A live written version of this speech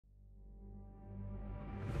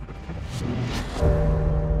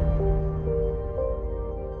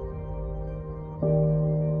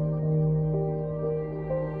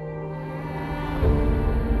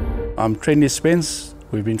I'm Trendy Spence.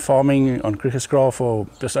 We've been farming on Krugerskraal for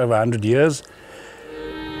just over 100 years.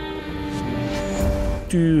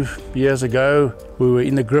 2 years ago, we were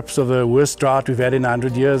in the grips of the worst drought we've had in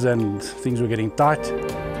 100 years and things were getting tight.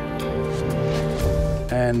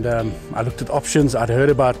 And I looked at options. I'd heard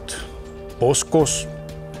about Bos-tot-Kos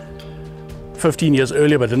 15 years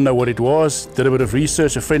earlier, but didn't know what it was. Did a bit of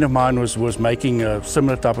research. A friend of mine was making a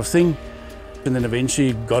similar type of thing, and then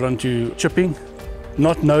eventually got onto chipping,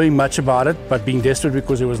 not knowing much about it, but being desperate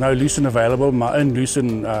because there was no lucerne available. My own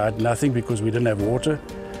lucerne had nothing because we didn't have water.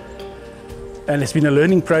 And it's been a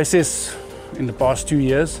learning process in the past 2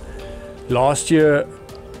 years. Last year,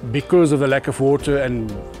 because of the lack of water and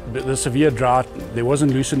the severe drought, there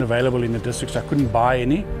wasn't lucerne available in the district, so I couldn't buy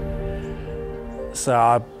any. So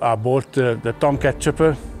I bought the TOMCAT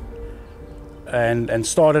chipper and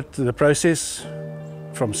started the process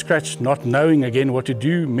from scratch, not knowing again what to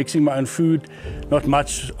do, mixing my own food, not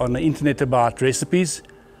much on the internet about recipes.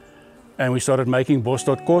 And we started making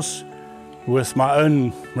Bos-tot-Kos with my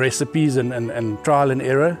own recipes and trial and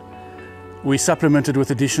error. We supplemented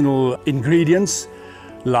with additional ingredients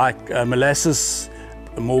like molasses,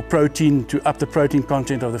 more protein to up the protein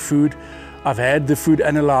content of the food. I've had the food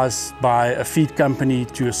analyzed by a feed company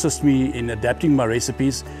to assist me in adapting my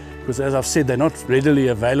recipes because, as I've said, they're not readily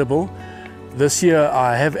available. This year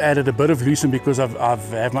I have added a bit of lucerne because I've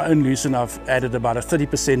had my own lucerne. I've added about a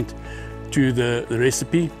 30% to the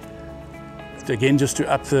recipe. Again, just to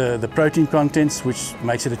up the protein contents, which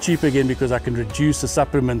makes it cheaper again because I can reduce the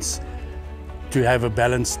supplements to have a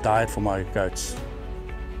balanced diet for my goats.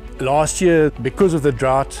 Last year, because of the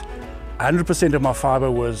drought, 100% of my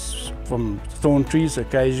fiber was from thorn trees,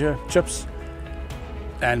 acacia chips,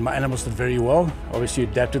 and my animals did very well. Obviously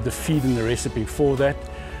adapted the feed and the recipe for that.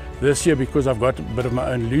 This year, because I've got a bit of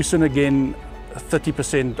my own lucerne again,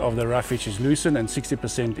 30% of the roughage is lucerne and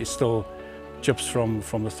 60% is still chips from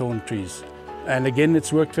the thorn trees. And again,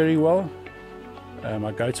 it's worked very well.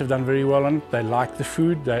 My goats have done very well on it. They like the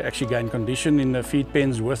food. They actually gain condition in the feed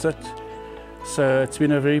pens with it. So it's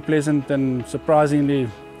been a very pleasant and surprisingly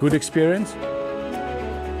good experience.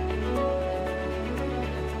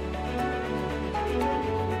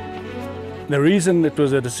 The reason it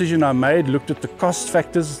was a decision I made, looked at the cost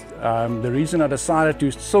factors. The reason I decided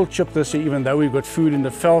to still chip this year, even though we've got food in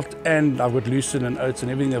the veld and I've got lucerne and oats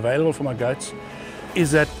and everything available for my goats,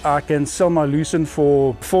 is that I can sell my lucerne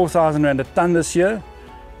for 4,000 Rand a tonne this year.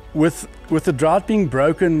 With the drought being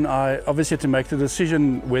broken, I obviously had to make the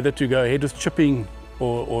decision whether to go ahead with chipping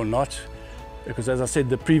or not. Because as I said,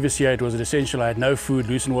 the previous year it was an essential. I had no food,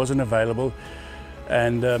 lucerne wasn't available.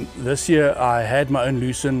 And this year I had my own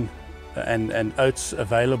lucerne and oats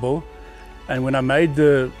available. And when I made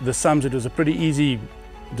the sums, it was a pretty easy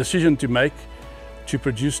decision to make. To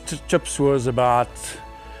produce chips was about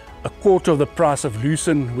a quarter of the price of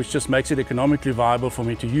lucerne, which just makes it economically viable for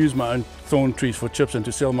me to use my own thorn trees for chips and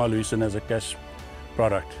to sell my lucerne as a cash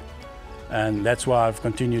product. And that's why I've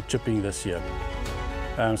continued chipping this year.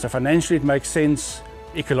 So financially it makes sense,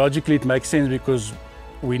 ecologically it makes sense because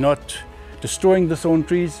we're not destroying the thorn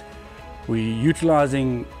trees, we're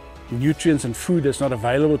utilizing nutrients and food that's not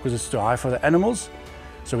available because it's too high for the animals.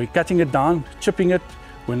 So we're cutting it down, chipping it.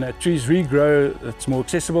 When the trees regrow, it's more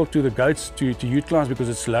accessible to the goats to utilize because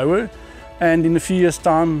it's lower. And in a few years'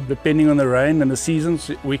 time, depending on the rain and the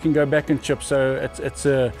seasons, we can go back and chip. So it's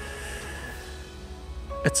a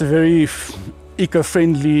very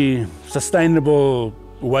eco-friendly, sustainable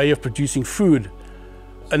way of producing food.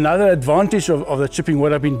 Another advantage of the chipping,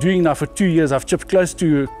 what I've been doing now for 2 years, I've chipped close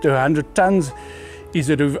to 100 tons, is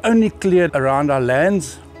that we've only cleared around our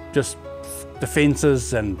lands, just the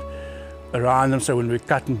fences and around them, so when we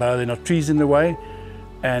cut and bow, there are not trees in the way.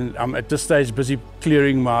 And I'm at this stage busy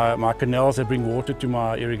clearing my canals that bring water to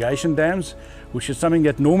my irrigation dams, which is something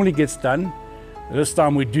that normally gets done. This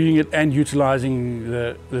time we're doing it and utilizing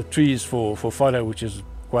the trees for fodder, which is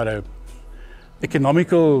quite a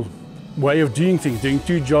economical way of doing things, doing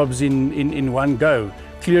 2 jobs in one go,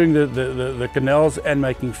 clearing the canals and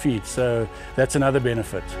making feed. So that's another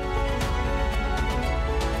benefit.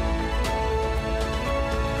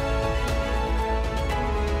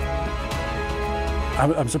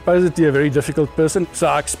 I'm supposedly a very difficult person, so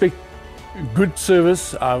I expect good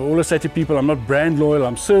service. I always say to people, I'm not brand loyal,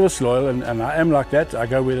 I'm service loyal, and I am like that. I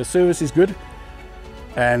go where the service is good.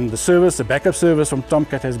 And the backup service from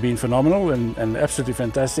TOMCAT has been phenomenal and absolutely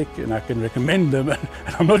fantastic, and I can recommend them. And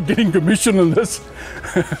I'm not getting commission on this.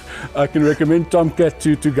 I can recommend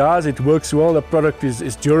TOMCAT to guys. It works well. The product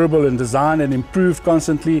is durable and designed and improved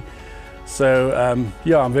constantly. So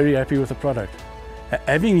yeah, I'm very happy with the product.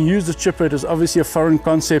 Having used the chipper, it is obviously a foreign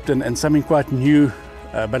concept and something quite new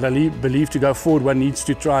but I believe to go forward one needs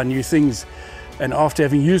to try new things. And after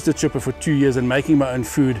having used the chipper for 2 years and making my own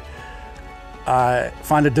food, I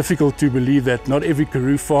find it difficult to believe that not every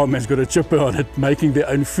Karoo farm has got a chipper on it making their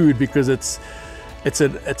own food, because it's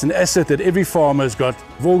an asset that every farmer has got.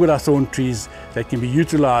 We've all got our thorn trees that can be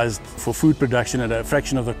utilized for food production at a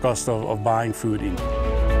fraction of the cost of buying food in.